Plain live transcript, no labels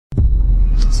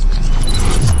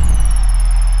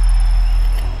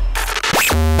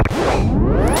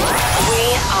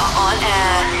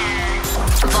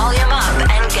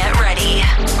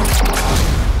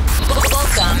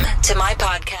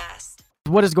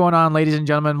What is going on, ladies and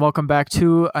gentlemen? Welcome back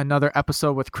to another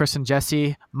episode with Chris and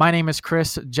Jesse. My name is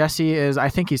Chris. Jesse is, I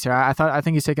think he's here. I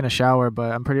think he's taking a shower,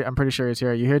 but I'm pretty sure he's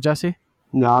here. You here, Jesse?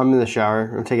 No, I'm in the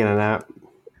shower. I'm taking a nap.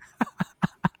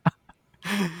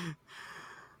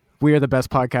 We are the best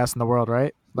podcast in the world,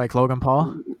 right? Like Logan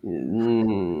Paul.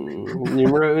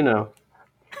 Numero uno.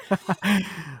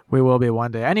 We will be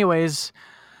one day. Anyways,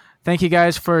 thank you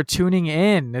guys for tuning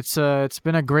in. It's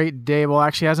been a great day. Well,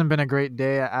 actually, it hasn't been a great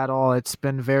day at all. It's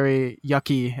been very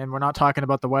yucky, and we're not talking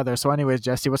about the weather. So, anyways,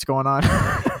 Jesse, what's going on?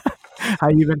 How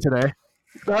you been today?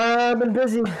 I've been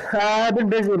busy. I've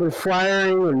been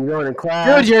flying and going to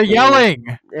class. Dude, you're yelling.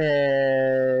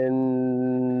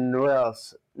 And what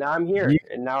else? Now I'm here,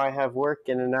 and now I have work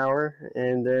in an hour,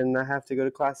 and then I have to go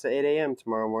to class at 8 a.m.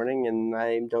 tomorrow morning, and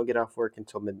I don't get off work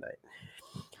until midnight.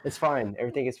 It's fine.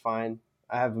 Everything is fine.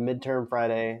 I have a midterm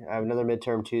Friday. I have another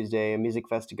midterm Tuesday, a music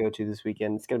fest to go to this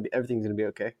weekend. Everything's gonna be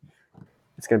okay.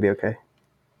 It's gonna be okay.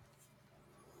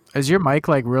 Is your mic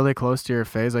like really close to your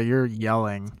face? Like you're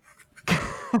yelling.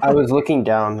 I was looking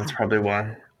down. That's probably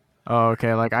why. Oh,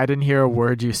 okay. Like I didn't hear a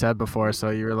word you said before, so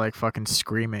you were like fucking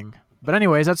screaming. But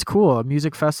anyways, that's cool. A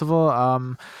music festival.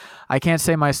 I can't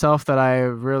say myself that I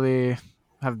really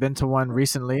have been to one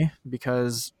recently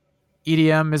because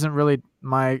EDM isn't really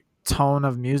my tone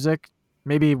of music.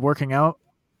 Maybe working out,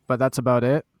 but that's about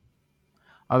it.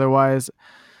 Otherwise,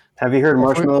 have you heard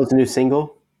Marshmello's new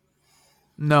single?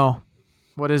 No.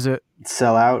 What is it?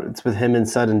 Sell Out. It's with him and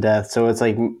Sudden Death. So it's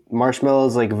like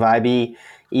Marshmello's like vibey,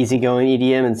 easygoing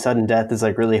EDM, and Sudden Death is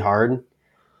like really hard.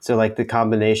 So like the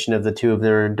combination of the two of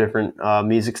their different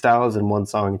music styles in one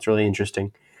song. It's really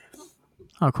interesting.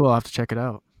 Oh, cool. I'll have to check it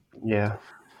out. Yeah,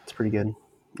 it's pretty good.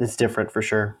 It's different for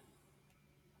sure.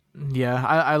 Yeah,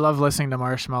 I love listening to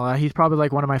Marshmello. He's probably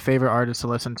like one of my favorite artists to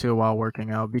listen to while working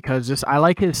out because just I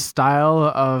like his style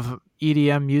of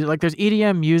EDM music. Like there's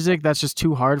EDM music that's just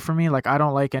too hard for me. Like I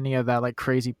don't like any of that like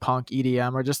crazy punk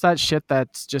EDM or just that shit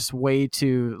that's just way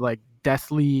too like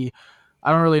deathly.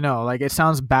 I don't really know. Like it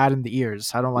sounds bad in the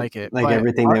ears. I don't like it. Like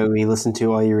everything that we listened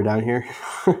to while you were down here.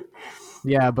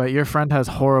 Yeah, but your friend has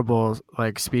horrible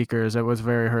like speakers. It was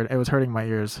It was hurting my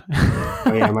ears.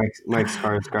 Oh yeah, Mike's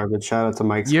car is garbage. Shout out to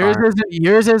Mike's car.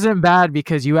 Yours isn't bad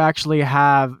because you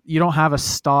don't have a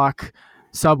stock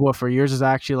subwoofer. Yours is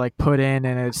actually like put in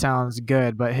and it sounds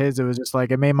good. But it was just like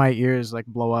it made my ears like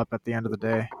blow up at the end of the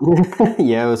day.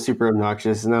 Yeah, it was super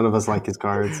obnoxious. None of us like his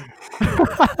cards.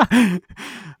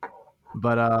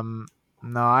 But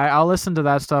no, I'll listen to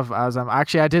that stuff as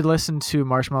I did listen to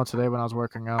Marshmello today when I was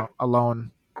working out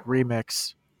alone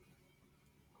remix.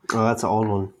 Oh, that's an old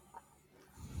one.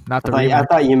 Not the I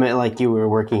thought you meant like you were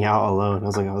working out alone. I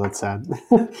was like, oh, that's sad.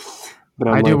 But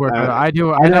I do work out. I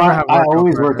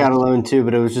always work out alone too,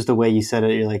 but it was just the way you said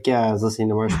it. You're like, yeah, I was listening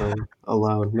to Marshmello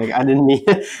alone. Like I didn't mean.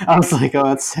 I was like, oh,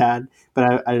 that's sad,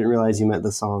 but I didn't realize you meant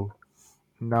the song.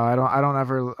 No, I don't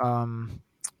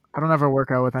ever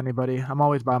work out with anybody. I'm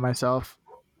always by myself.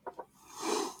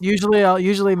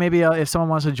 Usually maybe if someone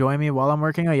wants to join me while I'm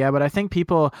working out, yeah. But I think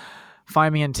people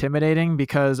find me intimidating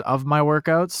because of my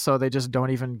workouts, so they just don't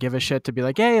even give a shit to be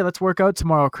like, hey, let's work out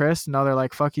tomorrow, Chris. No, they're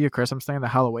like, fuck you, Chris. I'm staying the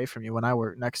hell away from you when I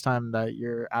work next time that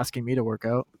you're asking me to work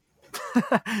out.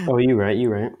 Oh, you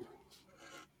right.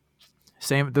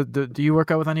 Same. Do you work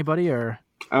out with anybody or?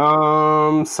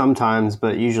 Sometimes,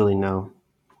 but usually no.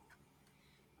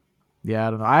 Yeah, I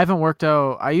don't know. I haven't worked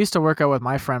out. I used to work out with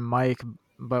my friend Mike,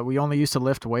 but we only used to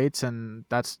lift weights, and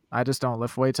I just don't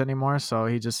lift weights anymore. So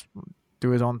he just do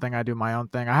his own thing. I do my own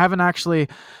thing. I haven't actually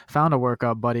found a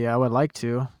workout buddy. I would like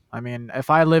to. I mean, if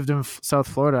I lived in South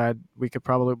Florida, we could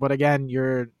probably. But again,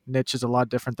 your niche is a lot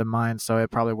different than mine, so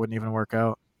it probably wouldn't even work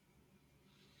out.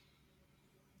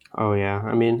 Oh yeah,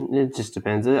 I mean, it just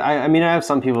depends. I mean, I have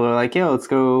some people who are like, "Yo, let's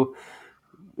go,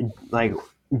 like."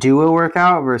 Do a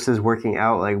workout versus working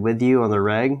out like with you on the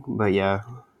reg, but yeah,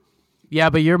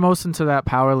 but you're most into that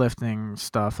powerlifting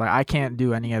stuff. Like I can't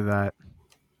do any of that.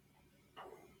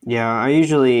 Yeah, I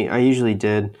usually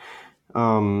did.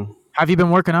 Have you been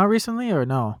working out recently or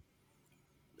no?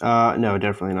 No,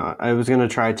 definitely not. I was gonna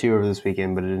try to over this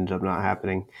weekend, but it ended up not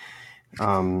happening. Yeah.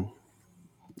 Oh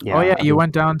yeah, you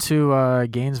went down to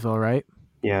Gainesville, right?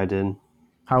 Yeah, I did.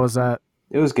 How was that?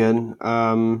 It was good.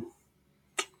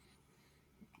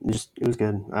 It was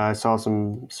good. I saw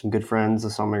some good friends. I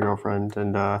saw my girlfriend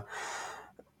and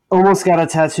almost got a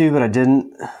tattoo, but I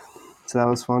didn't. So that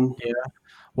was fun. Yeah.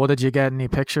 Well, did you get any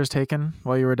pictures taken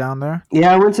while you were down there?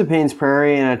 Yeah, I went to Payne's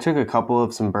Prairie and I took a couple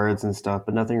of some birds and stuff,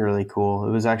 but nothing really cool.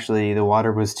 It was actually the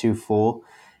water was too full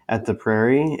at the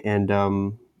prairie, and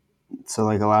so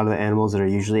like a lot of the animals that are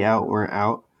usually out weren't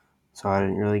out, so I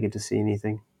didn't really get to see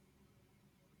anything.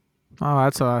 Oh,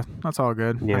 that's all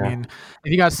good. I Yeah, mean,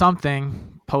 if you got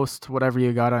something, post whatever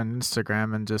you got on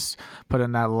Instagram and just put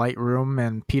in that Lightroom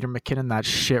and Peter McKinnon that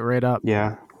shit right up.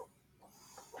 yeah.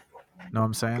 Know what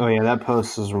I'm Oh saying? yeah, that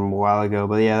post was from a while ago,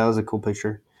 but yeah, that was a cool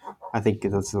picture. I think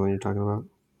that's the one you're talking about.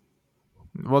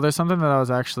 Well, there's something that I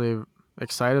was actually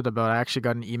excited about. I actually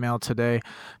got an email today.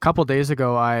 A couple days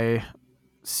ago, I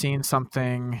seen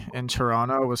something in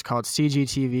Toronto. It was called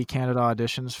CGTV Canada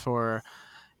auditions for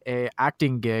a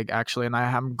acting gig actually, and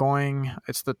I'm going.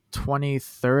 It's the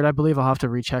 23rd, I believe. I'll have to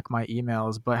recheck my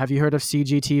emails. But have you heard of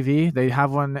CGTV? They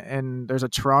have one in. There's a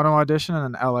Toronto audition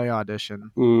and an LA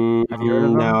audition. Have you heard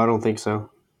of No, them? I don't think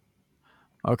so.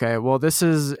 Okay, well, this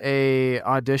is a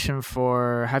audition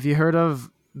for. Have you heard of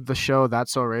the show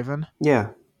That's So Raven? Yeah.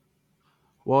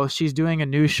 Well, she's doing a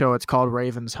new show. It's called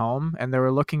Raven's Home, and they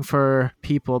were looking for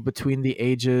people between the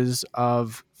ages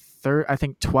of I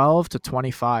think 12 to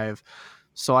 25.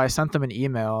 So I sent them an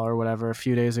email or whatever a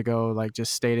few days ago, like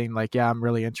just stating like, yeah, I'm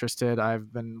really interested.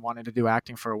 I've been wanting to do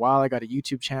acting for a while. I got a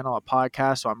YouTube channel, a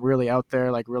podcast, so I'm really out there,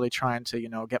 like really trying to,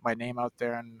 get my name out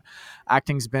there. And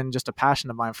acting's been just a passion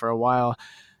of mine for a while.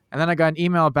 And then I got an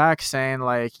email back saying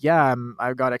like, yeah,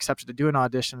 I got accepted to do an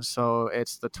audition. So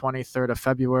it's the 23rd of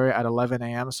February at 11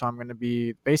 a.m. So I'm going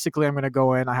to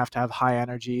go in. I have to have high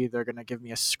energy. They're going to give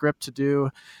me a script to do.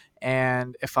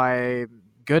 And if I'm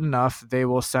good enough, they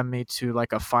will send me to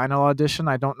like a final audition.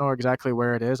 I don't know exactly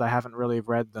where it is. I haven't really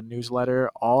read the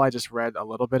newsletter. I just read a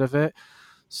little bit of it.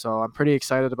 So I'm pretty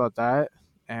excited about that.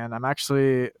 And I'm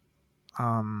actually,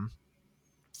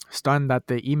 stunned that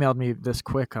they emailed me this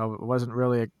quick. I wasn't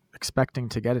really expecting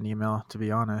to get an email, to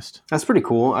be honest. That's pretty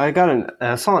cool. I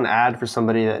saw an ad for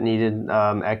somebody that needed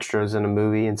extras in a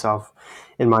movie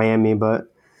in Miami,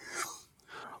 but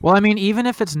Well, I mean, even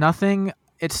if it's nothing,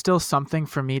 it's still something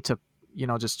for me to,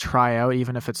 just try out,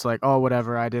 even if it's like, oh,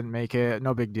 whatever, I didn't make it,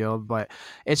 no big deal. But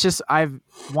it's just, I've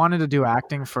wanted to do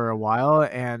acting for a while,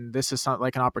 and this is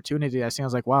like an opportunity. I see, I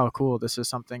was like, wow, cool. This is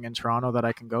something in Toronto that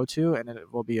I can go to, and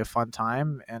it will be a fun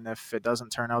time. And if it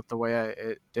doesn't turn out the way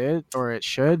it did or it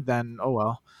should, then oh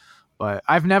well. But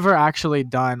I've never actually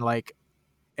done like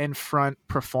in front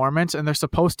performance, and they're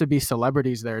supposed to be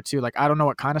celebrities there too. Like I don't know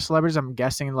what kind of celebrities. I'm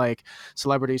guessing like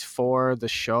celebrities for the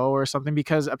show or something,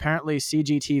 because apparently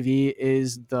CGTV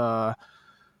is the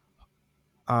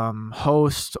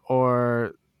host,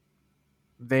 or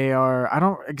they are, I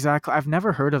don't exactly, I've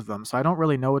never heard of them, so I don't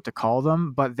really know what to call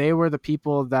them, but they were the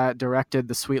people that directed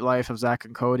The Sweet Life of Zach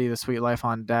and Cody, The Sweet Life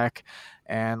on Deck,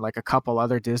 and like a couple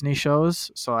other Disney shows.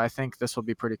 So I think this will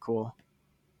be pretty cool.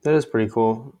 that is pretty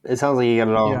cool. It sounds like you got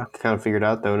it all Yeah. kind of figured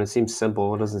out though, and it seems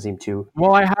simple. It doesn't seem too.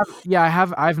 Well,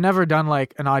 I've never done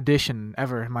like an audition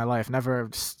ever in my life. Never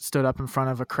stood up in front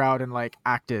of a crowd and like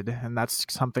acted, and that's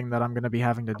something that I'm going to be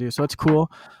having to do. So it's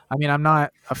cool. I mean, I'm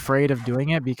not afraid of doing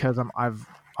it because I'm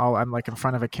like in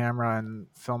front of a camera and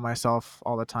film myself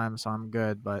all the time, so I'm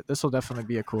good. But this will definitely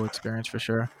be a cool experience for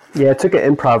sure. Yeah, I took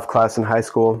an improv class in high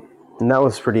school, and that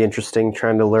was pretty interesting.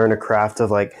 Trying to learn a craft of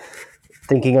like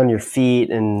thinking on your feet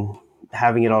and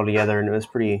having it all together, and it was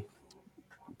pretty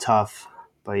tough.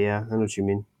 But yeah, I know what you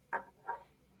mean.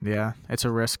 Yeah, it's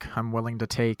a risk I'm willing to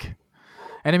take.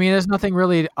 And I mean, there's nothing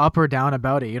really up or down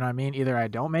about it. You know what I mean? Either I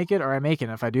don't make it or I make it.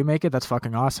 And if I do make it, that's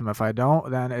fucking awesome. If I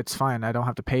don't, then it's fine. I don't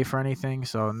have to pay for anything,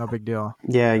 so no big deal.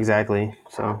 Yeah, exactly.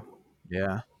 So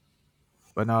Yeah.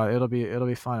 But no, it'll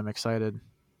be fun. I'm excited.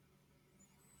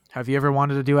 Have you ever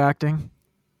wanted to do acting?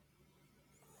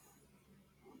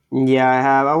 yeah, I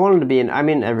have. I wanted to be an. I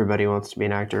mean, everybody wants to be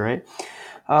an actor, right?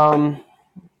 Um,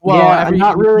 Well, yeah,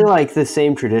 not really like the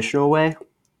same traditional way.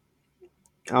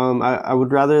 I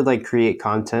would rather like create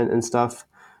content and stuff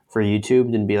for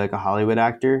YouTube than be like a Hollywood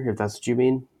actor, if that's what you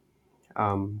mean.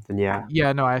 Then yeah.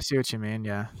 Yeah, no, I see what you mean.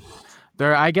 Yeah.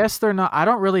 I guess they're not, I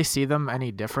don't really see them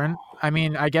any different. I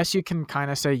mean, I guess you can kind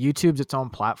of say YouTube's its own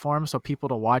platform, so people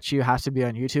to watch you has to be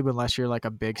on YouTube unless you're like a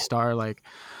big star like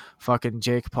fucking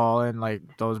Jake Paul and like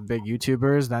those big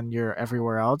YouTubers, then you're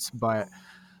everywhere else. But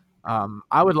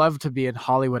I would love to be a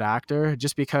Hollywood actor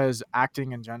just because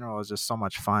acting in general is just so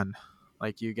much fun.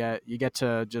 Like you get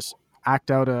to just act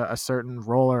out a certain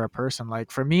role or a person. Like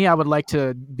for me, I would like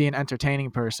to be an entertaining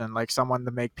person, like someone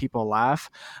to make people laugh,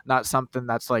 not something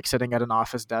that's like sitting at an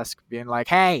office desk being like,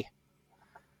 "Hey,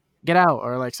 get out,"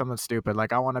 or like something stupid.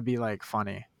 Like I want to be like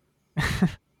funny.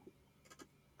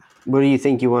 What do you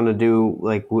think you want to do?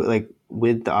 Like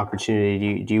with the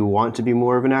opportunity, do you want to be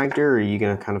more of an actor, or are you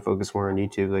gonna kind of focus more on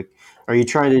YouTube? Like, are you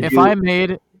trying to If do? I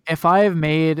made if I've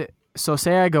made so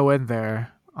say I go in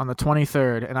there on the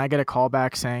 23rd and I get a call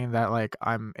back saying that like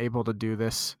I'm able to do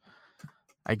this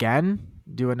again,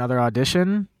 do another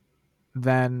audition,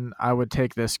 then I would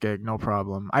take this gig, no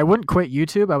problem. I wouldn't quit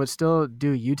YouTube. I would still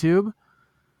do YouTube,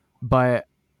 but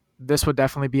this would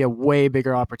definitely be a way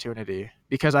bigger opportunity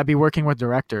because I'd be working with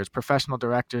directors, professional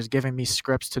directors, giving me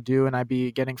scripts to do, and I'd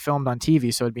be getting filmed on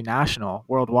TV. So it'd be national,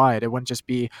 worldwide. It wouldn't just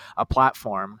be a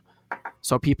platform.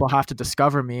 So people have to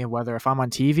discover me. Whether if I'm on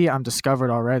TV, I'm discovered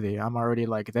already. I'm already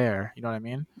like there. You know what I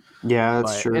mean? Yeah,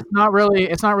 that's But true. it's not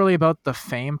really about the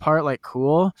fame part. Like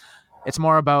cool, it's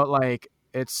more about like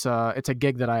it's a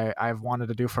gig that I've wanted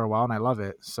to do for a while and I love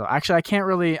it. So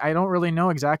actually, I don't really know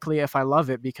exactly if I love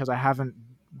it because I haven't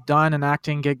done an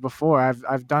acting gig before.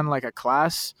 I've done like a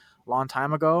class a long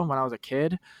time ago when I was a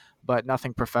kid, but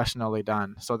nothing professionally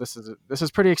done. So this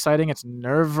is pretty exciting. It's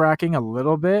nerve wracking a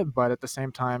little bit, but at the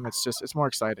same time, it's more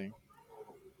exciting.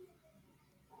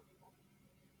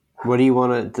 What do you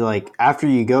want to like after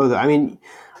you go? I mean,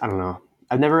 I don't know.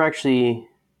 I've never actually.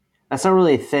 That's not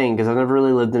really a thing because I've never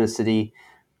really lived in a city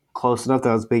close enough that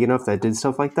I was big enough that I did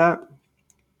stuff like that.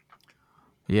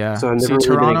 Yeah. So I've See,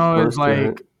 never really been exposed to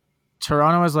it.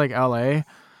 Toronto is like LA.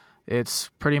 It's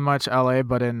pretty much LA,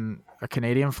 but in a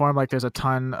Canadian form. Like there's a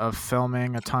ton of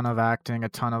filming, a ton of acting, a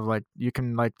ton of like you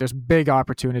can like there's big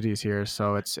opportunities here,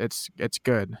 so it's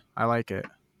good. I like it.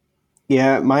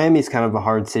 Yeah, Miami's kind of a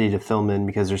hard city to film in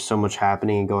because there's so much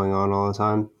happening and going on all the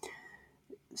time.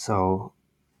 So,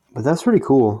 but that's pretty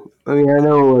cool. I mean, I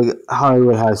know like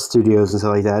Hollywood has studios and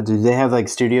stuff like that. Do they have like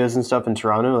studios and stuff in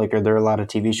Toronto? Like, are there a lot of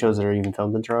TV shows that are even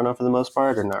filmed in Toronto for the most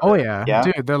part, or not Oh really? yeah, Yeah.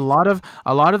 dude. There are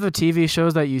a lot of the TV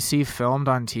shows that you see filmed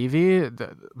on TV.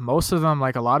 Most of them,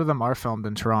 like a lot of them, are filmed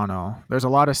in Toronto. There's a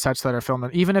lot of sets that are filmed,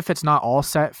 even if it's not all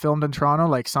set filmed in Toronto.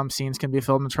 Like some scenes can be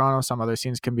filmed in Toronto, some other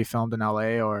scenes can be filmed in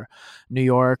LA or New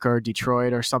York or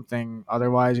Detroit or something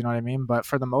otherwise. You know what I mean? But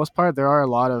for the most part, there are a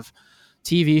lot of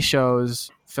TV shows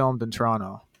filmed in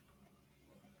Toronto.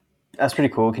 That's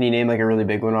pretty cool. Can you name like a really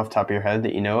big one off the top of your head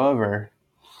that you know of, or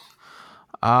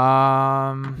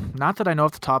Not that I know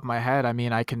off the top of my head. I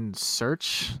mean, I can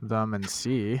search them and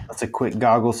see. that's a quick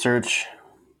Goggle search?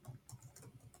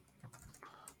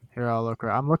 Here, I'll look.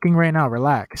 I'm looking right now.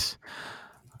 Relax.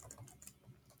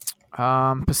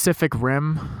 Pacific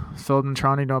Rim, filmed in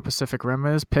Toronto. You know what Pacific Rim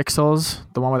is? Pixels,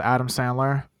 the one with Adam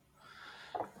Sandler.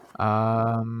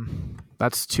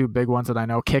 That's two big ones that I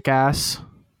know. Kick Ass.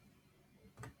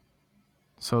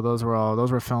 So those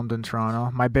were filmed in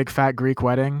Toronto. My Big Fat Greek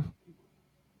Wedding.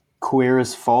 Queer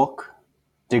as Folk.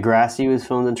 Degrassi was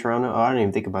filmed in Toronto. Oh, I didn't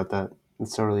even think about that.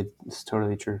 It's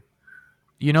totally true.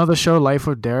 You know the show Life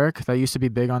with Derek that used to be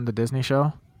big on the Disney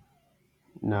show?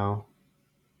 No.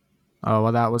 Oh,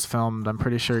 well, that was filmed, I'm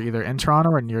pretty sure, either in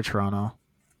Toronto or near Toronto.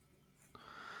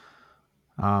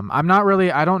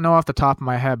 I don't know off the top of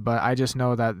my head, but I just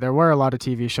know that there were a lot of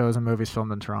TV shows and movies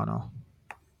filmed in Toronto.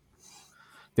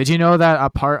 Did you know that a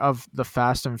part of the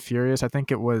Fast and Furious, I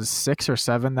think it was 6 or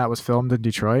 7, that was filmed in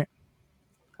Detroit?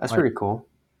 That's Like, pretty cool.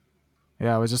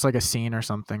 yeah, it was just like a scene or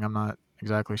something. I'm not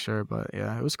exactly sure, but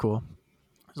yeah, it was cool.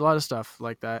 There's a lot of stuff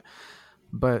like that.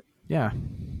 But yeah,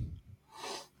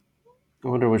 I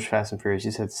wonder which Fast and Furious.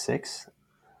 You said 6?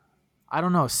 I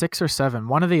don't know, 6 or 7,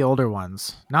 one of the older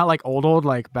ones. Not like old,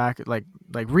 like back, like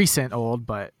recent old,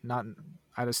 but not.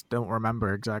 I just don't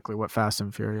remember exactly what Fast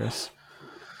and Furious.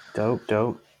 Dope.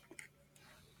 I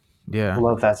Yeah.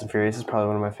 love Fast and Furious. It's probably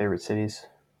one of my favorite cities.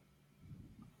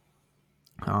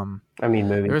 Movie.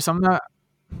 There was some that.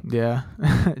 Yeah.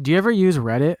 Do you ever use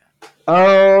Reddit?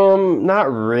 Not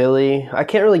really. I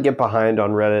can't really get behind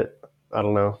on Reddit. I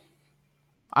don't know.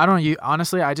 I don't use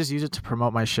honestly. I just use it to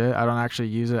promote my shit. I don't actually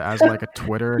use it as like a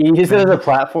Twitter. You use it thing. as a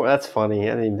platform? That's funny.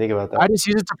 I didn't even think about that. I just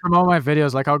use it to promote my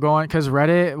videos. Like I'll go on because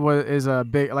Reddit is a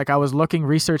big. Like I was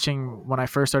researching when I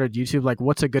first started YouTube. Like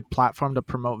what's a good platform to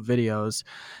promote videos,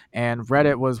 and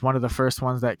Reddit was one of the first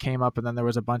ones that came up, and then there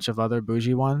was a bunch of other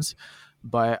bougie ones.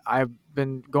 But I've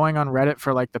been going on Reddit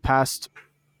for like the past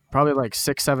probably like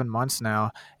 6-7 months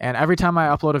now, and every time I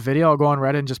upload a video I'll go on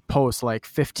Reddit and just post like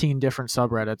 15 different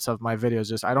subreddits of my videos.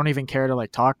 Just I don't even care to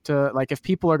like talk to, like, if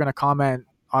people are going to comment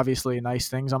obviously nice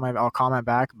things on my, I'll comment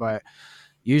back, but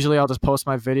usually I'll just post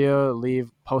my video, leave,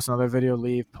 post another video,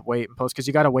 leave, wait and post, because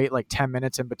you got to wait like 10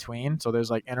 minutes in between, so there's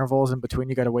like intervals in between,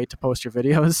 you got to wait to post your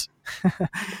videos.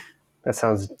 That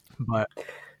sounds But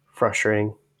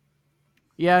frustrating.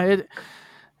 yeah,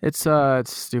 it's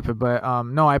stupid, but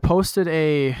no, I posted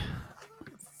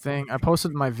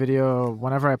my video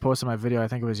whenever I posted my video. I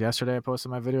think it was yesterday I posted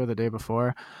my video, the day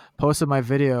before. Posted my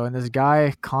video and this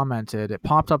guy commented. It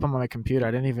popped up on my computer.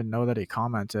 I didn't even know that he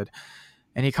commented.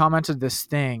 And he commented this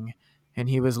thing, and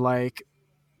he was like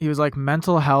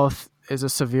mental health is a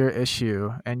severe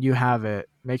issue and you have it.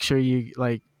 Make sure you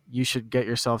should get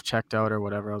yourself checked out or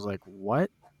whatever. I was like, "What?"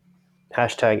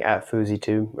 Hashtag at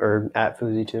FouseyTube or at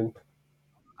FouseyTube.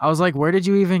 I was like, where did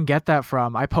you even get that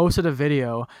from? I posted a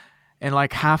video and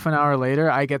like half an hour later,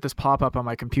 I get this pop up on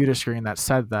my computer screen that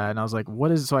said that. And I was like,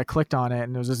 what is it? So I clicked on it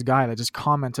and there was this guy that just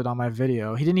commented on my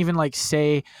video. He didn't even like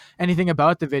say anything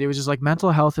about the video. It was just like,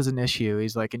 mental health is an issue.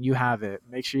 He's like, and you have it.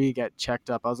 Make sure you get checked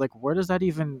up. I was like, where does that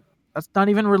even, that's not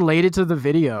even related to the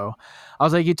video. I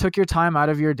was like, you took your time out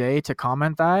of your day to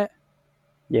comment that?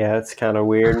 Yeah, it's kind of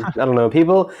weird. I don't know.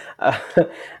 People, I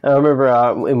remember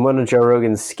in one of Joe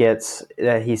Rogan's skits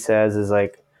that he says is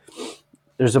like,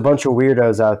 there's a bunch of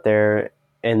weirdos out there,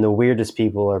 and the weirdest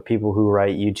people are people who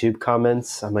write YouTube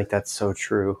comments. I'm like, that's so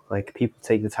true. Like, people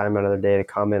take the time out of their day to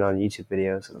comment on YouTube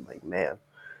videos, and I'm like, man.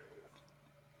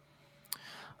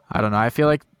 I don't know. I feel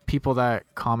like people that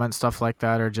comment stuff like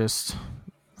that are just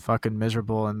fucking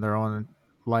miserable in their own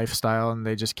lifestyle and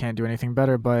they just can't do anything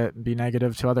better but be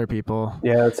negative to other people.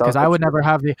 Yeah, because I never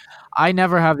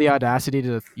have the audacity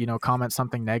to comment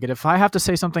something negative. If I have to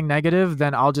say something negative,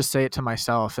 then I'll just say it to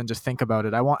myself and just think about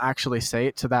it. I won't actually say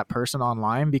it to that person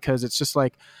online, because it's just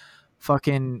like,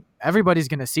 fucking everybody's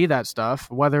gonna see that stuff,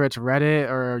 whether it's Reddit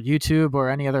or YouTube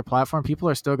or any other platform. People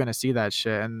are still gonna see that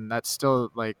shit, and that's still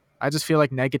like, I just feel like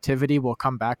negativity will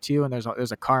come back to you, and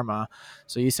there's a karma.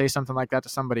 So you say something like that to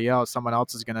somebody else, someone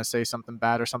else is gonna say something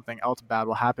bad, or something else bad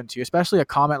will happen to you. Especially a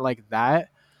comment like that.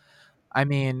 I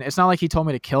mean, it's not like he told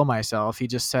me to kill myself. He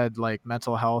just said like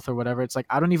mental health or whatever. It's like,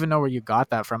 I don't even know where you got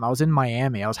that from. I was in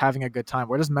Miami. I was having a good time.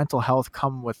 Where does mental health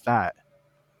come with that?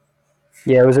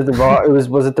 Yeah, was it the vlog?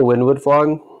 Was it the Wynwood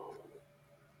vlog?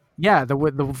 Yeah, the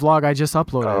vlog I just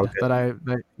uploaded. Oh,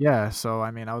 okay. Yeah. So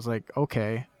I mean, I was like,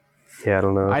 okay. Yeah, I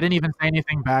don't know. I didn't even say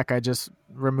anything back. I just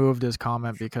removed his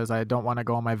comment because I don't want to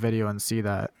go on my video and see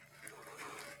that.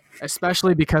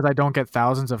 Especially because I don't get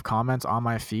thousands of comments on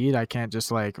my feed. I can't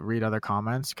just like read other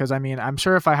comments. Because I mean, I'm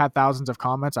sure if I had thousands of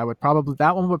comments,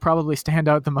 that one would probably stand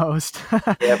out the most.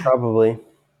 Yeah, probably.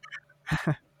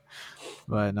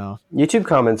 But no. YouTube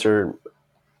comments are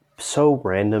so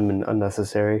random and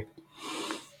unnecessary.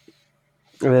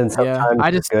 And then sometimes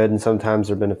they're good and sometimes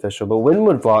they're beneficial. But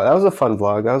Wynwood vlog, that was a fun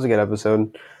vlog. That was a good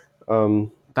episode.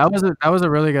 That was a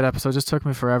really good episode. It just took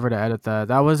me forever to edit that.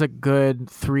 That was a good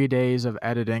 3 days of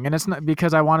editing. And it's not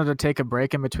because I wanted to take a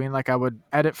break in between. Like, I would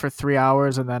edit for 3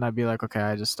 hours and then I'd be like, okay,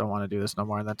 I just don't want to do this no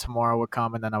more. And then tomorrow would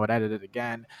come and then I would edit it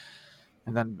again.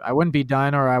 And then I wouldn't be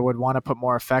done, or I would want to put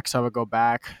more effects. I would go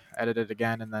back, edit it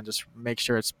again, and then just make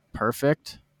sure it's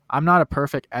perfect. I'm not a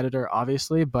perfect editor,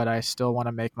 obviously, but I still want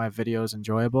to make my videos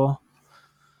enjoyable.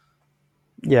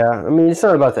 Yeah, I mean, it's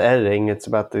not about the editing; it's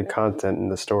about the content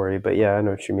and the story. But yeah, I know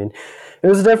what you mean. It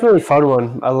was definitely a fun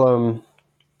one.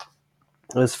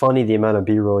 It was funny the amount of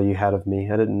B-roll you had of me.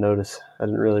 I didn't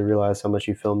really realize how much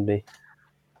you filmed me.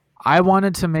 I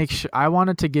wanted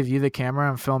to give you the camera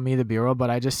and film me the B-roll,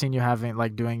 but I just seen you having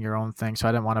like doing your own thing, so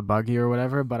I didn't want to bug you or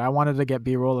whatever. But I wanted to get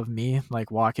B-roll of me like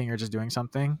walking or just doing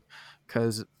something,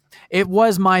 because it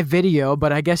was my video,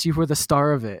 but I guess you were the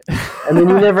star of it. I mean,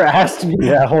 you never asked me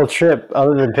that whole trip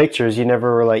other than pictures. You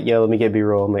never were like, yeah, let me get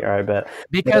B-roll. I'm like, all right, bet.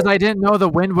 Because I didn't know the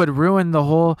wind would ruin the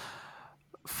whole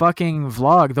fucking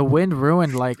vlog. The wind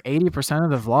ruined like 80%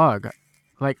 of the vlog.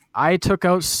 Like, I took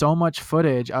out so much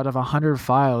footage out of 100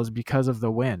 files because of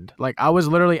the wind. Like, I was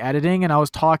literally editing and I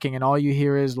was talking and all you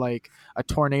hear is like a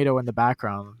tornado in the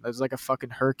background. It was like a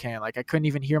fucking hurricane. Like, I couldn't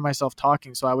even hear myself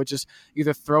talking. So I would just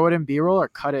either throw it in B-roll or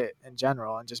cut it in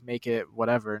general and just make it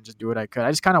whatever and just do what I could. I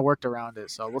just kind of worked around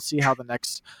it. So we'll see how the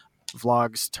next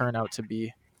vlogs turn out to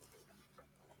be.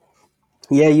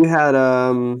 Yeah, you had,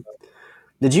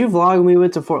 did you vlog when we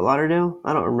went to Fort Lauderdale?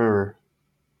 I don't remember.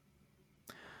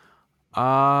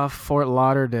 Fort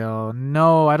Lauderdale.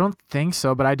 No, I don't think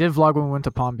so, but I did vlog when we went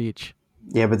to Palm Beach.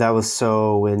 Yeah, but that was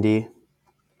so windy.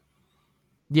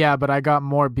 Yeah, but I got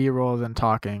more B-roll than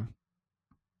talking.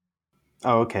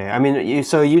 Oh, okay. I mean, you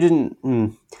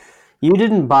didn't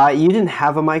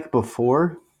have a mic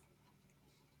before?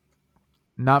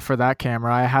 Not for that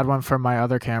camera. I had one for my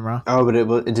other camera. Oh, but it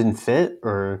didn't fit,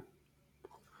 or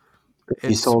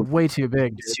it's way too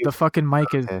big. The fucking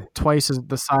mic is twice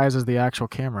the size as the actual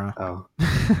camera. Oh,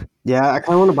 yeah. I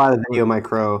kind of want to buy the Video Mic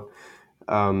Pro,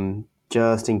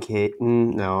 just in case.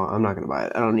 No, I'm not gonna buy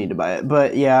it. I don't need to buy it.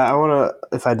 But yeah, I want to.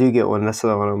 If I do get one, that's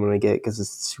the one I'm gonna get because it's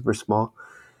super small.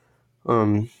 I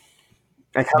kind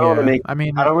of want to make. I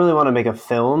mean, I don't really want to make a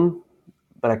film,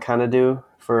 but I kind of do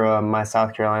for my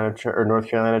South Carolina or North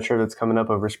Carolina trip that's coming up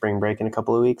over spring break in a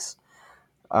couple of weeks.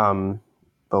 But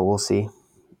we'll see.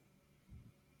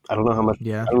 I don't know how much.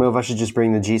 Yeah. I don't know if I should just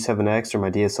bring the G7X or my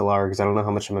DSLR because I don't know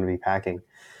how much I'm going to be packing.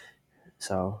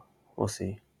 So we'll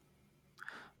see.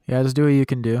 Yeah, just do what you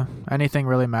can do. Anything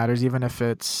really matters, even if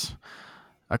it's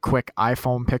a quick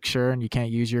iPhone picture and you can't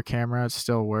use your camera, it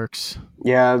still works.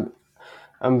 Yeah,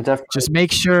 I'm definitely. Just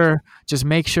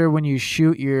make sure when you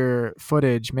shoot your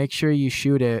footage, make sure you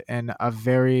shoot it in a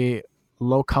very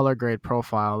low color grade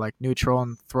profile, like neutral,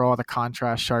 and throw all the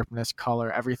contrast, sharpness,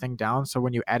 color, everything down. So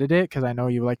when you edit it, because I know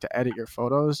you like to edit your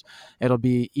photos, it'll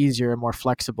be easier and more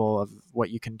flexible of what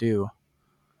you can do.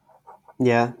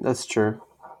 Yeah, that's true.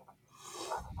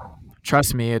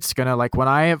 Trust me, it's gonna like when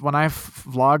I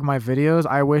vlog my videos,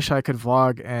 I wish I could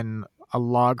vlog in a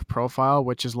log profile,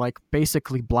 which is like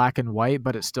basically black and white,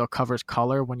 but it still covers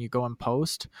color when you go and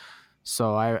post.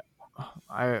 So I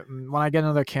when I get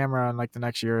another camera in like the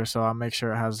next year or so, I'll make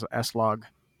sure it has S log.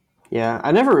 Yeah,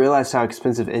 I never realized how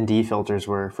expensive ND filters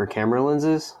were for camera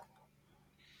lenses.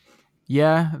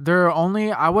 Yeah,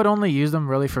 I would only use them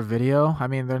really for video. I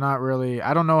mean, they're not really.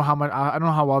 I don't know how much. I don't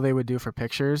know how well they would do for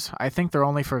pictures. I think they're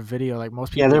only for video. Like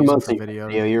most Yeah, people they're use them for mostly for video.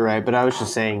 video. You're right, but I was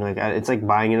just saying, like, it's like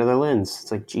buying another lens.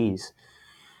 It's like, geez.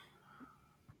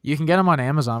 You can get them on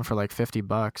Amazon for like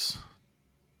 $50.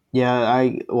 Yeah,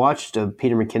 I watched a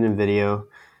Peter McKinnon video,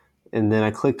 and then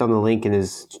I clicked on the link in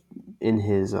his in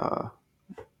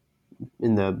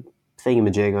the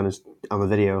thingamajig on the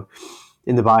video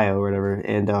in the bio or whatever,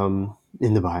 and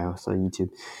in the bio, it's on YouTube.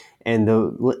 And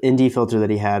the ND filter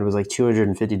that he had was like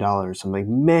 $250. I'm like,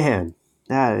 man,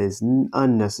 that is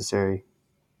unnecessary.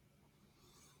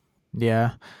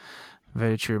 Yeah,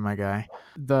 very true, my guy.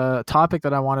 The topic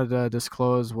that I wanted to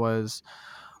disclose was,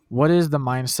 what is the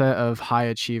mindset of high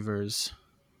achievers?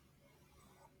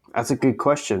 That's a good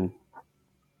question.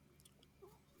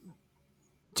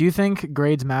 Do you think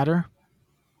grades matter?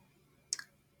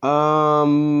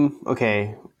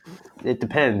 Okay, it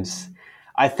depends.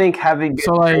 I think having good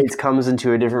So like, grades comes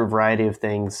into a different variety of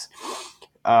things.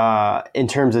 In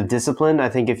terms of discipline, I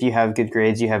think if you have good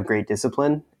grades, you have great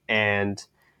discipline and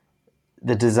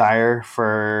the desire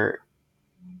for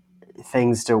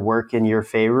things to work in your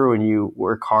favor when you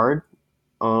work hard.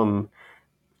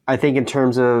 I think in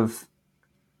terms of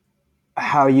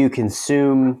how you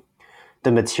consume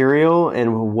the material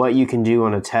and what you can do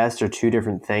on a test are two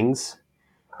different things,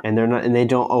 and they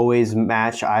don't always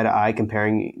match eye to eye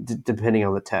depending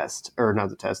on the test, or not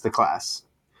the test, the class.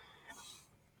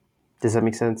 Does that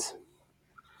make sense?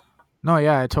 no,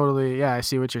 yeah, I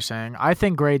see what you're saying. I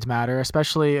think grades matter,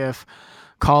 especially if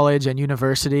college and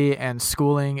university and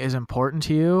schooling is important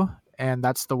to you and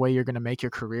that's the way you're going to make your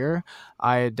career.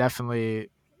 I definitely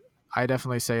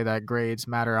say that grades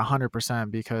matter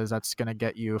 100% because that's going to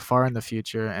get you far in the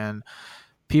future. And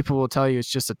people will tell you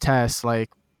it's just a test. Like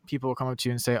people will come up to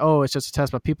you and say, "Oh, it's just a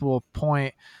test," but people will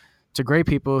point to great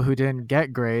people who didn't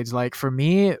get grades. Like for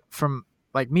me, from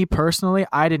like me personally,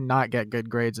 I did not get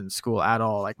good grades in school at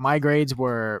all. Like my grades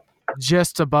were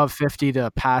just above 50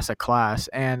 to pass a class,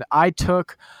 and a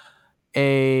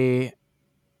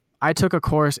I took a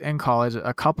course in college,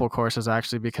 a couple courses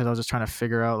actually, because I was just trying to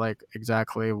figure out like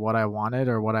exactly what I wanted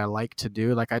or what I like to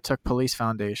do. Like I took police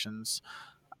foundations.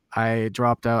 I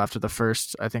dropped out after the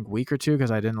first, I think, week or two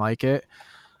because I didn't like it.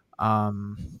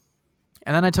 Um,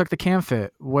 and then I took the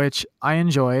CamFit, which I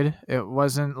enjoyed. It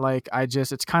wasn't like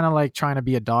it's kind of like trying to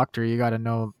be a doctor. You got to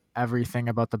know everything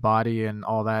about the body and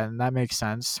all that. And that makes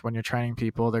sense. When you're training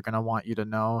people, they're going to want you to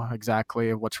know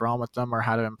exactly what's wrong with them or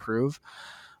how to improve.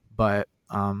 But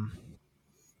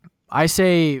I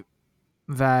say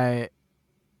that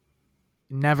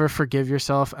never forgive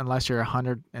yourself unless you're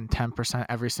 110%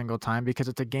 every single time, because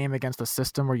it's a game against the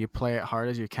system where you play it hard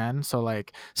as you can. So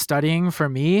like studying for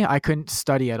me, I couldn't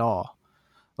study at all.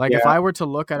 Like if Yeah. I were to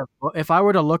look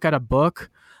at a book,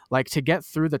 like to get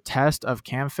through the test of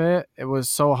CamFit, it was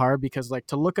so hard because like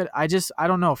to look at I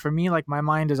don't know, for me like my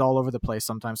mind is all over the place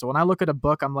sometimes. So when I look at a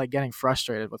book, I'm like getting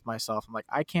frustrated with myself. I'm like,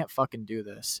 I can't fucking do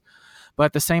this. But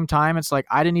at the same time, it's like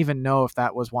I didn't even know if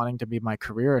that was wanting to be my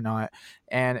career or not.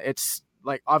 And it's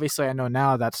like obviously I know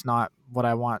now that's not what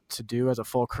I want to do as a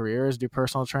full career, is do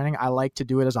personal training. I like to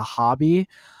do it as a hobby.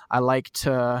 I like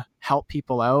to help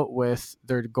people out with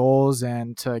their goals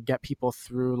and to get people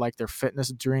through like their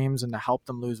fitness dreams and to help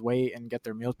them lose weight and get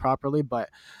their meals properly. But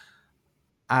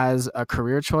as a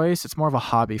career choice, it's more of a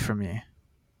hobby for me.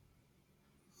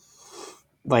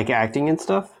 Like acting and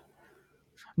stuff?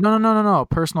 No.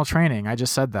 Personal training. I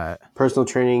just said that. Personal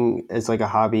training is like a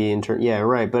hobby yeah,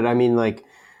 right. But I mean, like,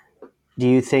 do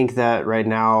you think that right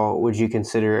now would you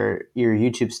consider your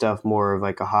YouTube stuff more of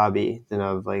like a hobby than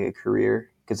of like a career?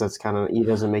 Because that's kind of, it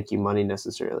doesn't make you money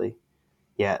necessarily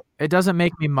yet. It doesn't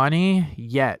make me money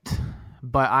yet,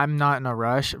 but I'm not in a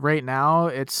rush. Right now,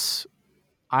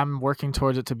 I'm working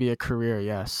towards it to be a career,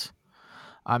 yes.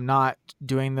 I'm not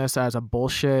doing this as a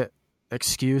bullshit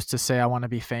excuse to say I want to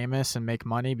be famous and make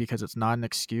money, because it's not an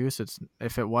excuse. It's,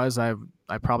 if it was, I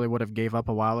probably would have gave up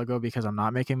a while ago because I'm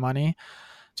not making money.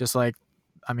 Just like,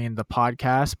 I mean, the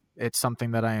podcast, it's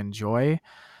something that I enjoy.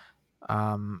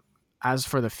 Um, as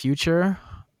for the future,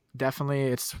 definitely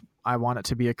it's, I want it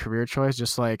to be a career choice,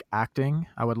 just like acting.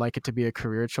 I would like it to be a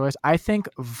career choice. I think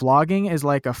vlogging is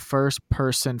like a first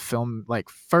person film, like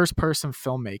first person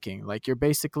filmmaking. Like you're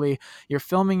basically, you're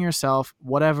filming yourself,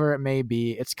 whatever it may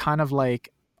be. It's kind of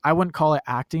like, I wouldn't call it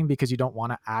acting because you don't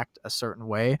want to act a certain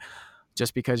way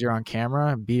just because you're on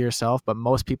camera. Be yourself, but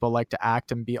most people like to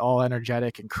act and be all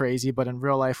energetic and crazy, but in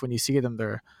real life when you see them,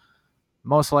 they're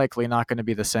most likely not going to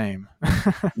be the same.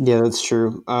 Yeah, that's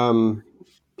true.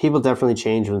 People definitely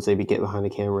change once they get behind a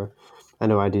camera. I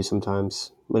know I do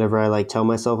sometimes. Whenever I like tell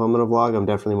myself I'm gonna vlog, I'm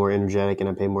definitely more energetic and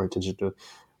I pay more attention to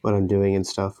what I'm doing and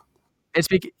stuff.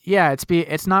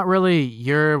 It's not really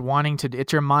your wanting to,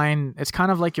 it's your mind. It's kind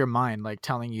of like your mind, like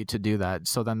telling you to do that.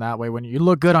 So then that way, when you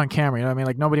look good on camera, you know what I mean?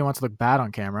 Like nobody wants to look bad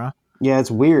on camera. Yeah, it's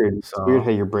weird. It's weird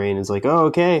how your brain is like, oh,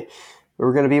 okay,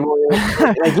 we're gonna be more.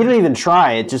 Like you don't even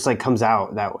try; it just like comes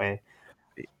out that way.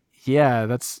 Yeah,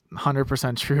 that's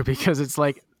 100% true, because it's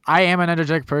like, I am an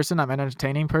energetic person. I'm an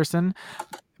entertaining person,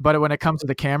 but when it comes to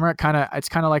the camera, it's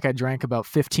kind of like I drank about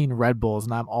 15 Red Bulls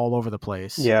and I'm all over the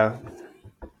place. Yeah.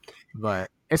 But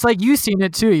it's like, you've seen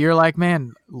it too. You're like,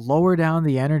 man, lower down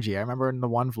the energy. I remember in the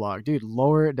one vlog, dude,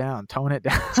 lower it down, tone it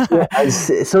down. Yeah,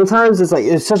 sometimes it's like,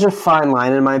 it's such a fine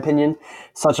line, in my opinion.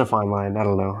 Such a fine line. I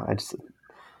don't know.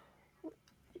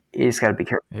 You just got to be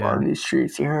careful on these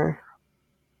streets here.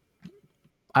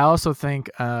 I also think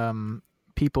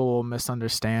people will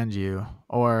misunderstand you,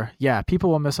 people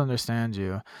will misunderstand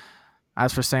you.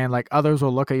 As for saying, like, others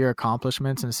will look at your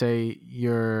accomplishments and say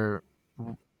your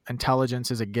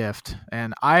intelligence is a gift.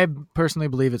 And I personally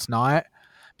believe it's not,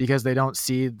 because they don't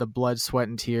see the blood, sweat,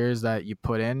 and tears that you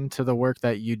put into the work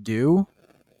that you do.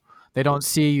 They don't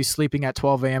see you sleeping at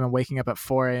 12 a.m. and waking up at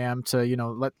 4 a.m.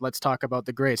 to, let's talk about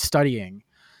the grades, studying.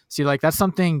 See, like, that's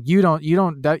something you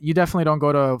definitely don't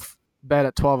go to bed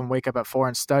at 12 and wake up at 4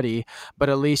 and study, but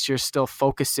at least you're still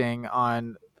focusing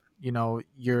on, your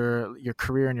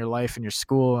career and your life and your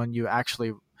school, and you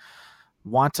actually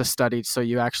want to study so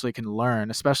you actually can learn.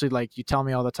 Especially, like, you tell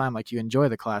me all the time, like, you enjoy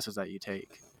the classes that you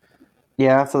take.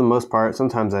 Yeah, for the most part.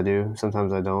 Sometimes I do,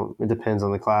 sometimes I don't. It depends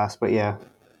on the class, but yeah.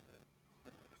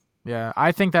 Yeah,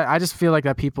 I think that, I just feel like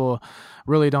that people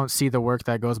really don't see the work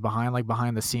that goes behind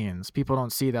the scenes. People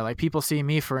don't see that. Like, people see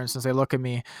me, for instance, they look at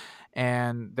me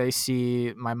and they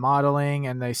see my modeling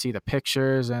and they see the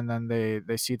pictures, and then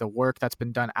they see the work that's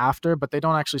been done after, but they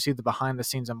don't actually see the behind the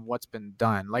scenes and what's been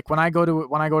done. Like, when I go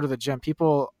to the gym,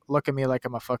 people look at me like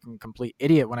I'm a fucking complete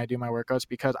idiot when I do my workouts,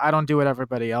 because I don't do what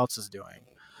everybody else is doing.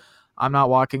 I'm not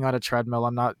walking on a treadmill.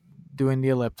 I'm not doing the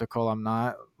elliptical. I'm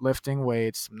not lifting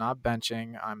weights. I'm not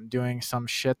benching. I'm doing some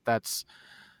shit that's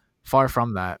far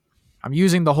from that. I'm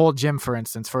using the whole gym, for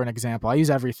instance, for an example. I use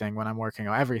everything when I'm working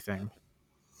out, everything.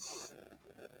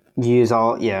 You use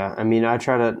all, yeah. I mean, I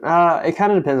try to, it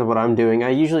kind of depends on what I'm doing. I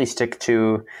usually stick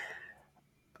to,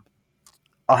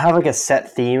 I'll have like a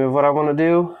set theme of what I want to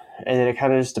do, and then it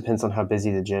kind of just depends on how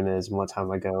busy the gym is and what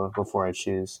time I go before I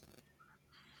choose.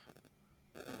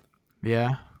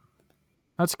 Yeah,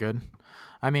 that's good.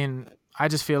 I mean, I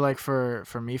just feel like for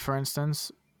me, for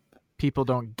instance, people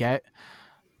don't get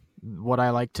what I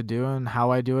like to do and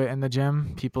how I do it in the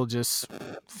gym. People just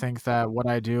think that what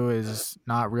I do is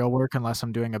not real work unless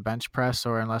I'm doing a bench press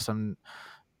or unless I'm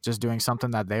just doing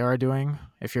something that they are doing.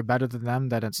 If you're better than them,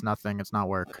 then it's nothing. It's not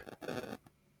work.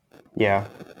 Yeah.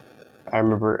 I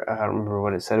don't remember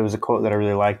what it said. It was a quote that I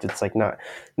really liked. It's like, not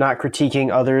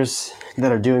critiquing others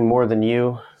that are doing more than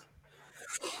you.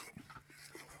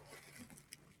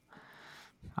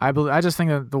 I just think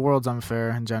that the world's unfair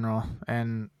in general,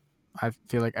 and I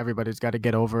feel like everybody's got to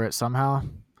get over it somehow.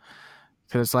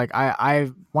 Because it's like,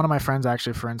 one of my friends,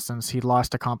 actually, for instance, he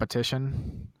lost a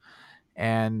competition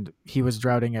and he was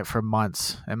doubting it for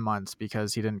months and months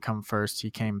because he didn't come first. He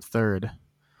came third,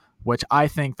 which I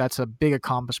think that's a big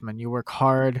accomplishment. You work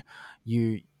hard,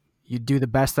 you do the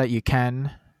best that you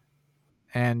can,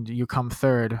 and you come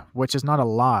third, which is not a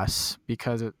loss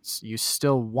because you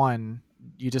still won.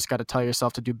 You just got to tell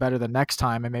yourself to do better the next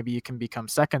time, and maybe you can become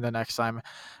second the next time,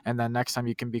 and then next time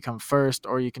you can become first,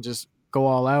 or you can just go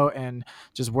all out and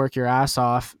just work your ass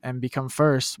off and become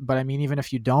first. But I mean, even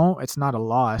if you don't, it's not a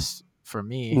loss for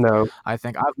me. No. I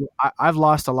think I've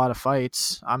lost a lot of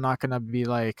fights. I'm not gonna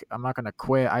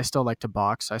quit. I still like to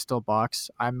box. I still box.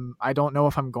 I don't know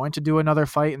if I'm going to do another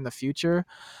fight in the future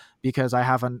because I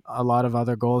have a lot of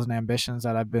other goals and ambitions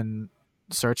that I've been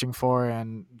searching for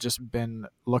and just been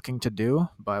looking to do,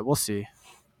 but we'll see.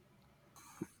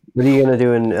 What are you gonna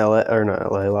do in LA or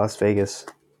not LA, Las Vegas?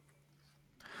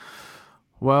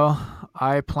 Well,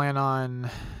 I plan on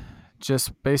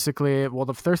just basically, well,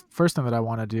 the first thing that I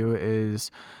want to do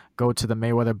is go to the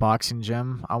Mayweather boxing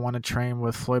gym. I want to train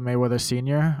with Floyd Mayweather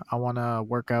Sr. I want to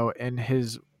work out in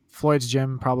his Floyd's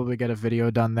gym, probably get a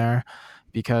video done there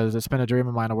because it's been a dream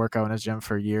of mine to work out in his gym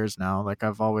for years now. Like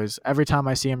I've always, every time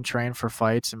I see him train for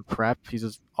fights and prep, he's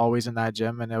just always in that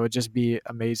gym, and it would just be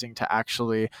amazing to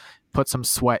actually put some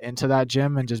sweat into that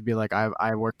gym and just be like,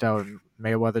 I worked out in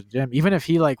Mayweather gym. Even if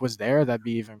he like was there, that'd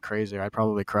be even crazier. I'd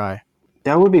probably cry.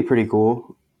 That would be pretty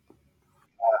cool.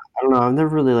 I don't know. I've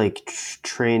never really like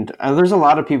trained. There's a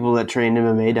lot of people that train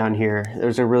MMA down here.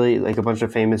 There's a really like a bunch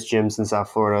of famous gyms in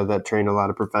South Florida that train a lot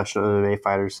of professional MMA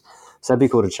fighters. So that'd be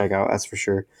cool to check out. That's for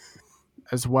sure.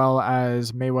 As well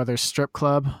as Mayweather's strip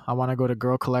club. I want to go to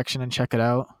Girl Collection and check it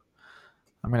out.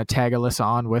 I'm gonna tag Alyssa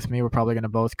on with me. We're probably gonna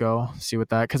both go see what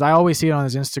that, because I always see it on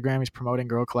his Instagram. He's promoting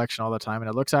Girl Collection all the time, and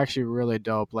it looks actually really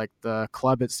dope. Like the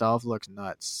club itself looks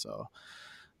nuts. So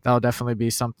that'll definitely be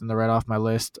something to write off my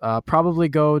list. Probably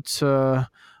go to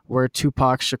where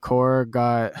Tupac Shakur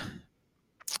got.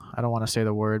 I don't want to say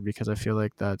the word because I feel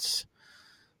like that's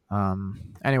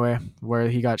anyway, where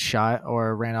he got shot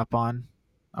or ran up on.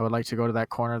 I would like to go to that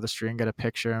corner of the street and get a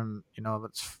picture and,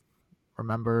 let's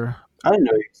remember. I didn't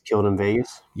know he was killed in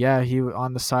Vegas. Yeah, he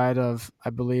on the side of, I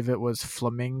believe it was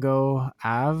Flamingo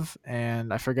Ave,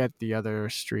 and I forget the other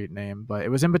street name, but it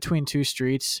was in between two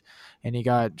streets, and he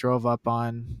got drove up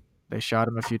on. They shot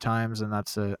him a few times, and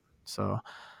that's it. So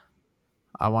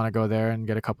I want to go there and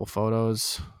get a couple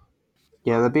photos.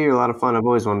 Yeah, that'd be a lot of fun. I've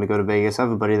always wanted to go to Vegas. I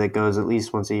have a buddy that goes at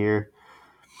least once a year.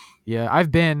 Yeah, I've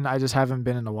been. I just haven't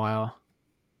been in a while.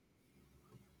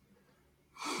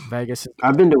 Vegas.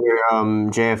 I've been to where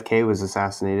JFK was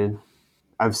assassinated.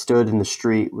 I've stood in the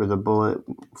street where the bullet.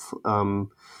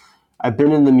 I've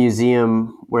been in the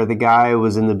museum where the guy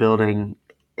was in the building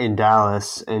in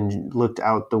Dallas and looked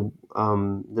out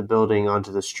the building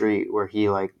onto the street where he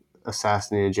like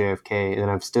assassinated JFK,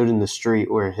 and I've stood in the street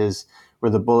where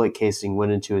the bullet casing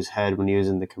went into his head when he was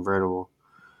in the convertible.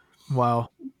 Wow.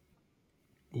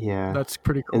 Yeah, that's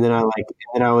pretty cool. And then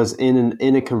I was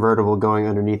in a convertible going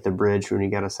underneath the bridge when he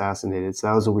got assassinated. So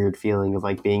that was a weird feeling of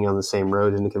like being on the same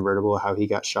road in the convertible, how he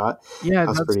got shot. Yeah,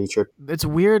 that's pretty trippy. It's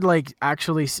weird, like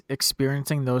actually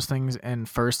experiencing those things in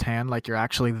firsthand, like you're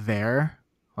actually there,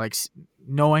 like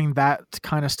knowing that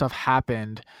kind of stuff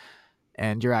happened,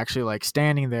 and you're actually like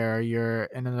standing there. You're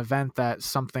in an event that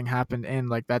something happened in,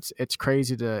 like it's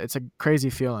crazy it's a crazy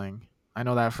feeling. I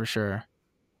know that for sure.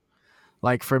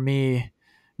 Like for me,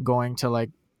 going to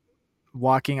like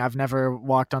walking, I've never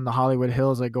walked on the Hollywood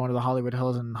Hills, like going to the Hollywood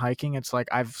Hills and hiking. It's like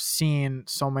I've seen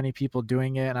so many people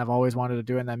doing it and I've always wanted to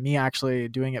do it, and then me actually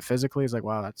doing it physically is like,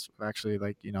 wow, that's actually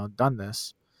like, done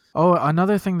this. Oh,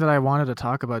 another thing that I wanted to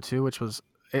talk about too, which was,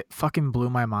 it fucking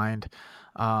blew my mind.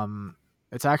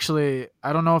 It's actually,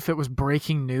 I don't know if it was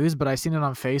breaking news, but I seen it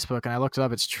on Facebook and I looked it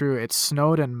up. It's true. It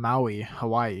snowed in Maui,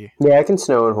 Hawaii. Yeah, it can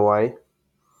snow in Hawaii.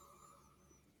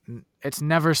 It's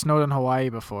never snowed in Hawaii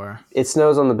before. It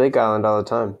snows on the Big Island all the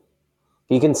time.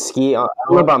 You can ski. I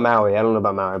don't know about Maui.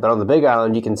 But on the Big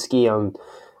Island, you can ski on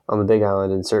the Big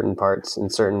Island in certain parts,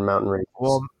 in certain mountain ranges.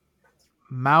 Well,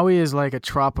 Maui is like a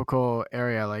tropical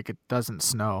area. Like it doesn't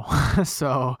snow.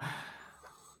 So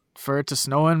for it to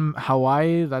snow in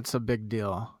Hawaii, that's a big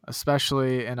deal,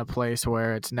 especially in a place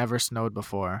where it's never snowed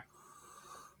before.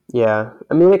 Yeah.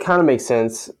 I mean, it kind of makes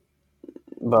sense.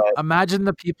 But imagine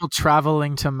the people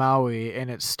traveling to Maui and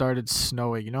it started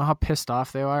snowing. You know how pissed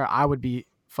off they are? I would be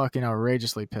fucking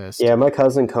outrageously pissed. Yeah, my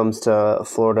cousin comes to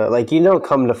Florida. Like, you don't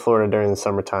come to Florida during the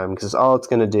summertime because all it's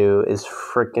going to do is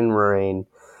freaking rain.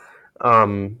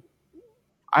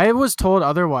 I was told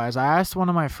otherwise. I asked one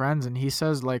of my friends and he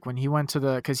says like when he went to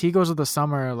because he goes to the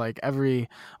summer like the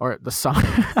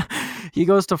summer, he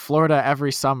goes to Florida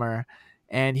every summer.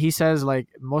 And he says like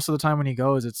most of the time when he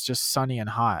goes, it's just sunny and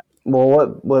hot.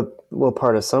 Well, what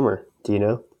part of summer do you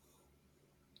know?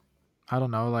 I don't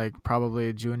know, like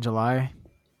probably June, July.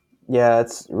 Yeah,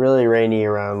 it's really rainy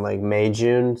around like May,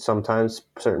 June, sometimes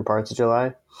certain parts of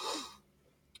July.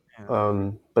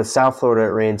 Yeah. But South Florida,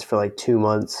 it rains for like 2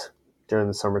 months during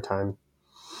the summertime.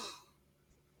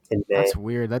 That's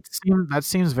weird. That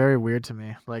seems very weird to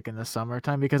me, like in the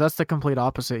summertime, because that's the complete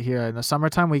opposite here. In the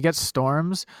summertime, we get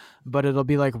storms, but it'll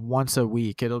be like once a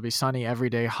week. It'll be sunny every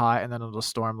day, hot, and then it'll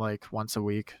storm like once a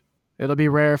week. It'll be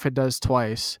rare if it does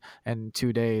twice in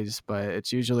 2 days, but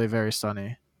it's usually very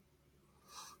sunny.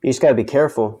 You just got to be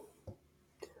careful.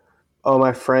 Oh,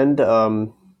 my friend,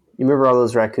 You remember all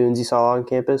those raccoons you saw on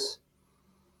campus?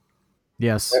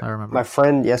 Yes, I remember. My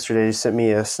friend yesterday sent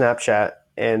me a Snapchat,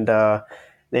 and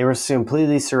they were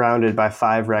completely surrounded by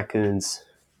 5 raccoons.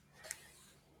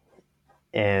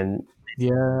 And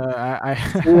yeah, I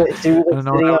she was I don't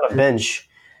know. sitting on a bench,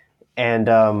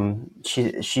 and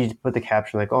she put the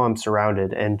caption like, "Oh, I'm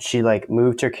surrounded," and she like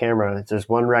moved her camera. There's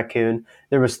one raccoon.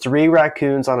 There was 3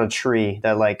 raccoons on a tree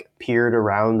that like peered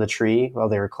around the tree while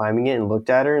they were climbing it and looked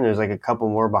at her. And there's like a couple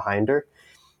more behind her.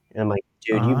 And I'm like,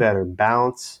 dude, you better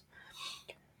bounce.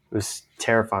 It was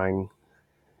terrifying.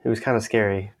 It was kind of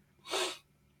scary.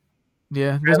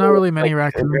 Yeah, there's not really many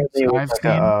raccoons I've seen.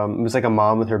 It was like a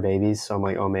mom with her babies. So I'm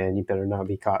like, oh man, you better not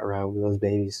be caught around with those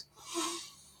babies.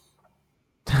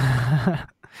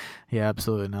 Yeah,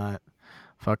 absolutely not.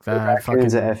 Fuck that.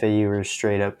 Raccoons at FAU are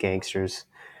straight up gangsters.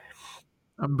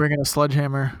 I'm bringing a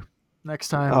sledgehammer next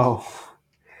time. Oh.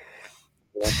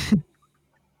 Yeah.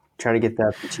 Try to get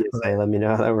that from TSA. Let me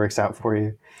know how that works out for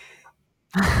you.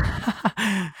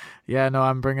 Yeah, no,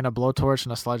 I'm bringing a blowtorch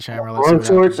and a sledgehammer.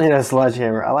 Blowtorch and a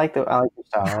sledgehammer. I like your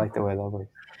style. I like the way that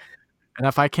works. And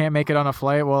if I can't make it on a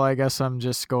flight, well, I guess I'm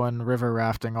just going river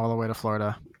rafting all the way to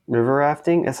Florida. River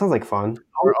rafting? That sounds like fun.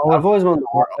 I've always wanted to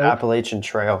walk the Appalachian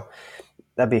Trail.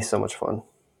 That'd be so much fun.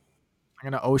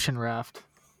 I'm gonna ocean raft.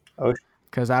 Ocean?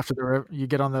 Because after the river, you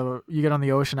get on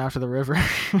the ocean after the river.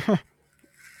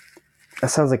 That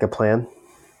sounds like a plan.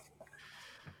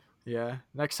 Yeah.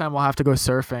 Next time we'll have to go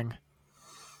surfing.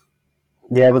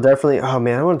 Yeah, we'll definitely. Oh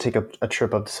man, I want to take a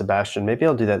trip up to Sebastian. Maybe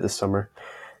I'll do that this summer.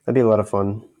 That'd be a lot of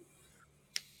fun.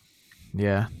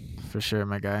 Yeah, for sure,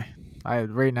 my guy.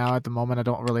 Right now at the moment I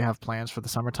don't really have plans for the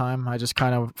summertime. I just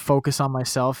kind of focus on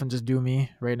myself and just do me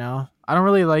right now. I don't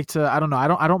really like to. I don't know.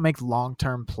 I don't make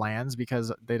long-term plans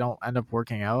because they don't end up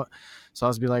working out. So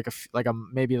I'll just be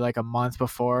maybe like a month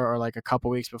before or like a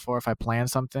couple weeks before, if I plan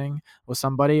something with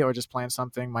somebody or just plan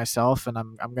something myself and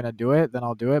I'm gonna do it, then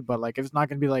I'll do it. But like if it's not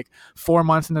gonna be like 4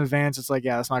 months in advance, it's like,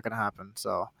 yeah, that's not gonna happen.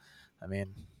 So I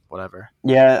mean, whatever.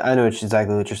 Yeah, I know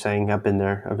exactly what you're saying. I've been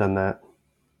there. I've done that.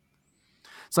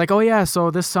 It's like, oh yeah,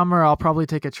 so this summer I'll probably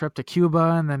take a trip to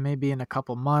Cuba, and then maybe in a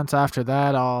couple months after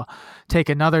that I'll take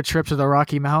another trip to the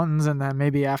Rocky Mountains, and then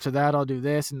maybe after that I'll do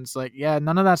this. And it's like, yeah,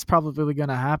 none of that's probably going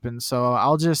to happen. So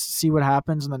I'll just see what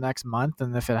happens in the next month,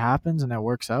 and if it happens and it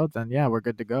works out, then yeah, we're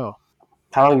good to go.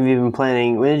 How long have you been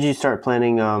planning? When did you start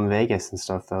planning Vegas and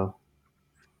stuff though?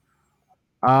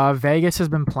 Vegas has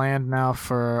been planned now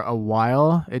for a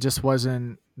while. It just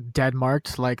wasn't dead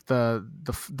marked. Like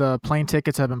the plane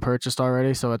tickets have been purchased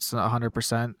already, so it's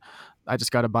 100%. I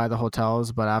just got to buy the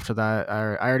hotels, but after that,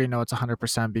 I already know it's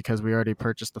 100% because we already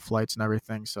purchased the flights and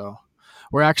everything. So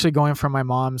we're actually going for my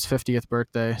mom's 50th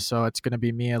birthday, so it's gonna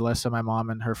be me, Alyssa, my mom,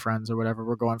 and her friends or whatever.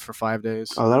 We're going for 5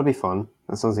 days. Oh, that'll be fun.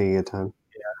 That sounds like a good time.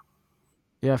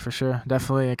 Yeah, for sure.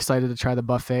 Definitely excited to try the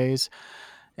buffets.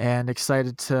 And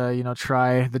excited to,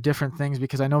 try the different things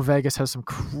because I know Vegas has some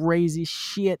crazy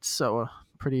shit. So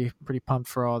pretty pumped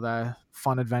for all the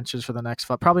fun adventures for the next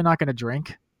fun. Probably not going to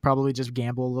drink. Probably just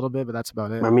gamble a little bit, but that's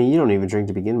about it. I mean, you don't even drink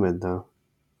to begin with, though.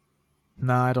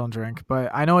 No, I don't drink. But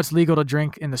I know it's legal to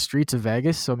drink in the streets of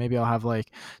Vegas. So maybe I'll have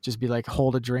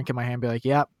hold a drink in my hand and be like,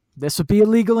 yep, this would be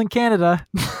illegal in Canada.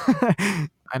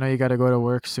 I know you got to go to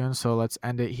work soon, so let's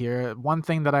end it here. One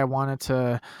thing that I wanted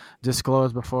to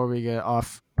disclose before we get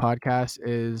off podcast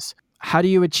is, how do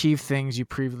you achieve things you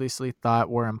previously thought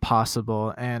were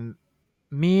impossible? And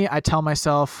me, I tell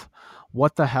myself,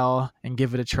 what the hell, and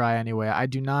give it a try anyway. I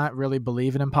do not really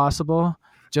believe in impossible,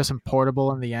 just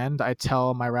importable in the end. I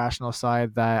tell my rational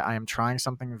side that I am trying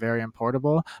something very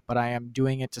importable, but I am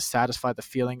doing it to satisfy the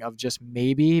feeling of just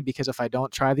maybe, because if I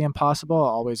don't try the impossible, I'll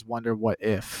always wonder what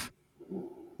if.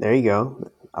 There you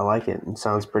go. I like it. It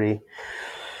sounds pretty.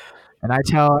 And I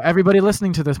tell everybody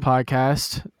listening to this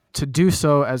podcast to do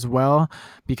so as well,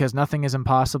 because nothing is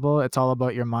impossible. It's all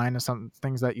about your mind and some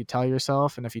things that you tell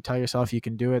yourself. And if you tell yourself you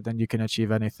can do it, then you can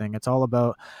achieve anything. It's all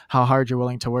about how hard you're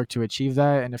willing to work to achieve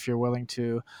that. And if you're willing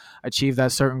to achieve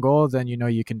that certain goal, then you know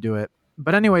you can do it.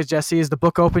 But anyways, Jesse, is the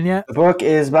book open yet? The book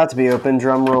is about to be open.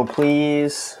 Drum roll,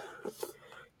 please.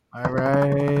 All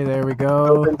right, there we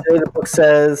go. The book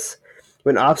says,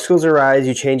 when obstacles arise,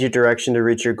 you change your direction to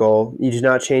reach your goal. You do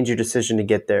not change your decision to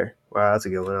get there. Wow, that's a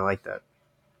good one. I like that.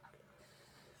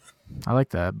 I like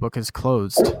that. Book is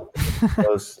closed.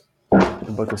 Closed.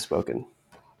 The book is spoken.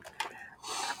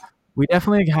 We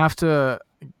definitely have to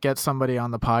get somebody on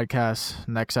the podcast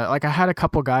next. Like, I had a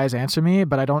couple guys answer me,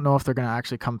 but I don't know if they're going to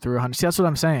actually come through. See, that's what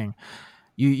I'm saying.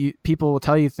 you people will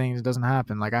tell you things, it doesn't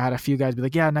happen. Like I had a few guys be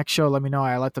like, yeah, next show, let me know.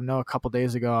 I let them know a couple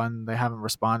days ago and they haven't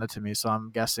responded to me. So I'm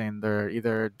guessing they're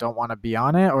either don't want to be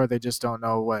on it or they just don't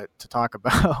know what to talk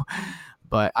about.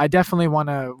 But I definitely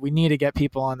we need to get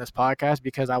people on this podcast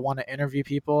because I want to interview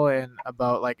people and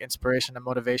about like inspiration and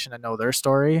motivation and know their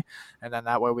story. And then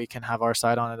that way we can have our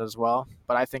side on it as well.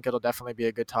 But I think it'll definitely be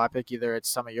a good topic. Either it's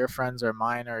some of your friends or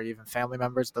mine or even family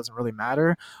members. It doesn't really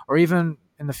matter. Or even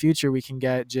in the future, we can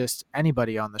get just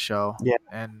anybody on the show. Yeah.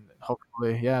 And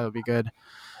hopefully, yeah, it'll be good.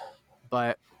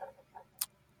 But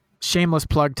shameless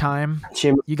plug time.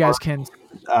 You guys can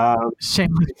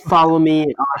follow me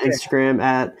on Instagram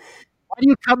at... Why do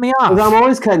you cut me off? I'm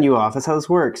always cutting you off. That's how this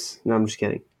works. No, I'm just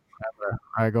kidding. All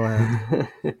right, go ahead.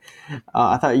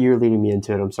 I thought you were leading me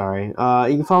into it. I'm sorry. You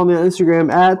can follow me on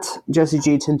Instagram at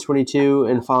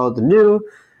JesseG1022 and follow the new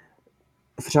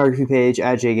photography page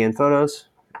at JGanPhotos.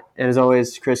 And as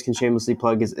always, Chris can shamelessly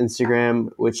plug his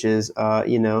Instagram, which is,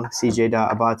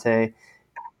 cj.abate.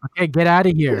 Okay, get out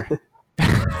of here.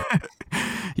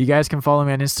 You guys can follow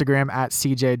me on Instagram at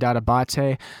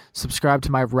cj.abate. Subscribe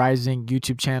to my rising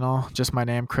YouTube channel, just my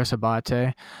name, Chris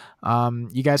Abate.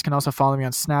 You guys can also follow me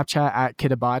on Snapchat at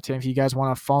KidAbate. If you guys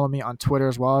want to follow me on Twitter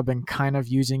as well, I've been kind of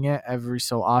using it every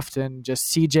so often.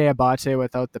 Just CJ Abate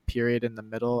without the period in the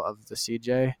middle of the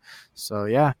CJ. So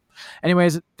yeah.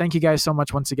 Anyways, thank you guys so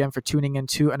much once again for tuning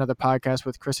into another podcast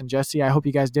with Chris and Jesse. I hope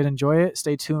you guys did enjoy it.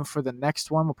 Stay tuned for the next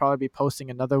one. We'll probably be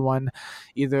posting another one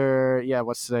either,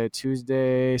 what's today?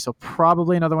 Tuesday. So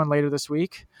probably another one later this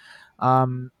week.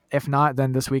 If not,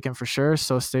 then this weekend for sure.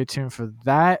 So stay tuned for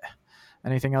that.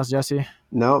 Anything else, Jesse?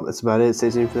 No, that's about it. Stay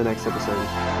tuned for the next episode.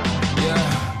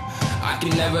 I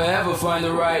can never ever find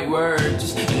the right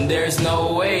words, and there's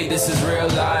no way this is real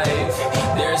life.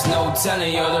 There's no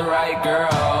telling you're the right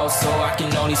girl, so I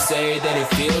can only say that it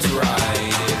feels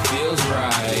right. It feels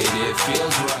right. It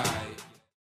feels right.